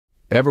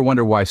Ever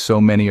wonder why so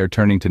many are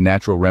turning to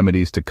natural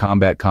remedies to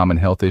combat common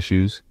health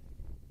issues?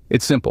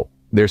 It's simple.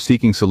 They're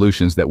seeking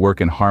solutions that work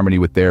in harmony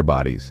with their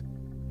bodies,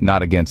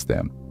 not against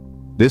them.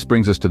 This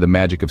brings us to the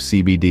magic of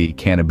CBD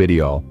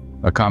cannabidiol,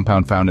 a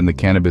compound found in the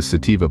cannabis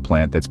sativa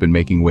plant that's been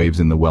making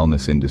waves in the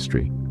wellness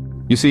industry.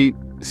 You see,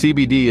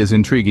 CBD is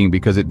intriguing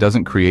because it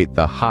doesn't create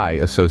the high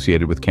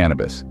associated with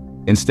cannabis.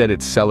 Instead,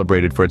 it's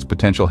celebrated for its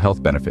potential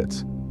health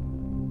benefits.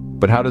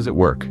 But how does it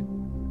work?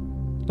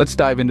 Let's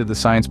dive into the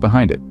science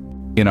behind it.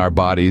 In our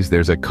bodies,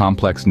 there's a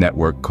complex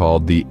network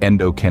called the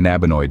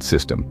endocannabinoid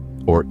system,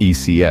 or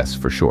ECS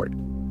for short.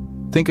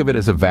 Think of it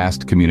as a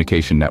vast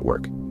communication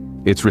network.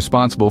 It's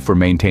responsible for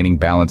maintaining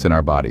balance in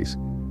our bodies,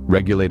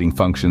 regulating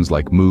functions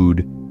like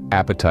mood,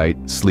 appetite,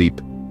 sleep,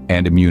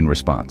 and immune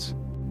response.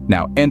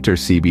 Now enter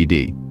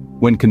CBD.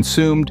 When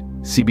consumed,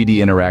 CBD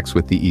interacts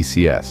with the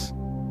ECS.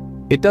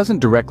 It doesn't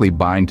directly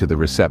bind to the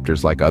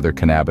receptors like other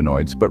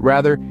cannabinoids, but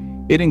rather,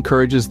 it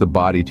encourages the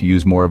body to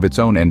use more of its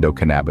own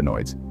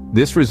endocannabinoids.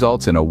 This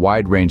results in a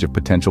wide range of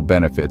potential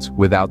benefits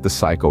without the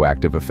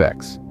psychoactive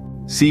effects.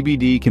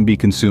 CBD can be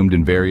consumed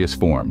in various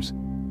forms,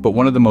 but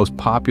one of the most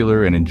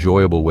popular and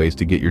enjoyable ways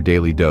to get your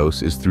daily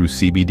dose is through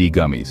CBD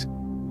gummies.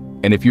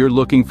 And if you're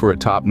looking for a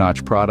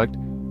top-notch product,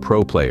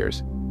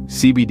 ProPlayers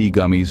CBD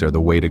Gummies are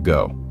the way to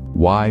go.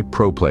 Why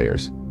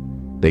ProPlayers?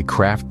 They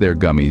craft their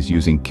gummies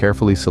using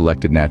carefully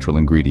selected natural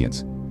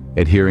ingredients,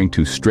 adhering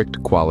to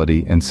strict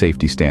quality and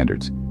safety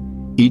standards.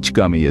 Each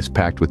gummy is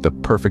packed with the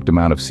perfect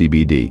amount of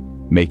CBD,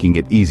 making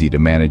it easy to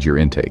manage your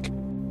intake.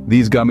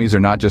 These gummies are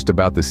not just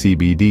about the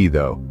CBD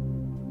though.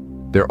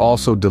 They're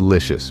also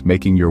delicious,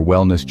 making your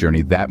wellness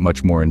journey that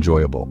much more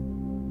enjoyable.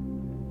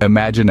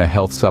 Imagine a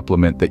health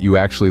supplement that you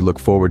actually look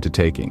forward to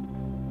taking.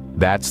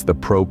 That's the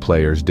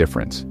ProPlayers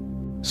difference.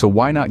 So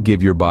why not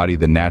give your body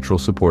the natural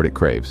support it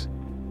craves?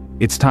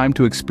 It's time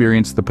to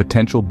experience the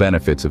potential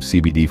benefits of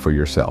CBD for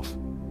yourself.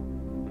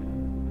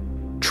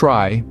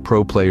 Try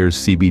ProPlayers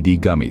CBD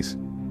Gummies.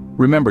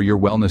 Remember, your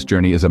wellness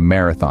journey is a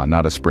marathon,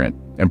 not a sprint,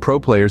 and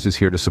ProPlayers is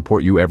here to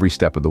support you every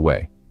step of the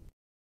way.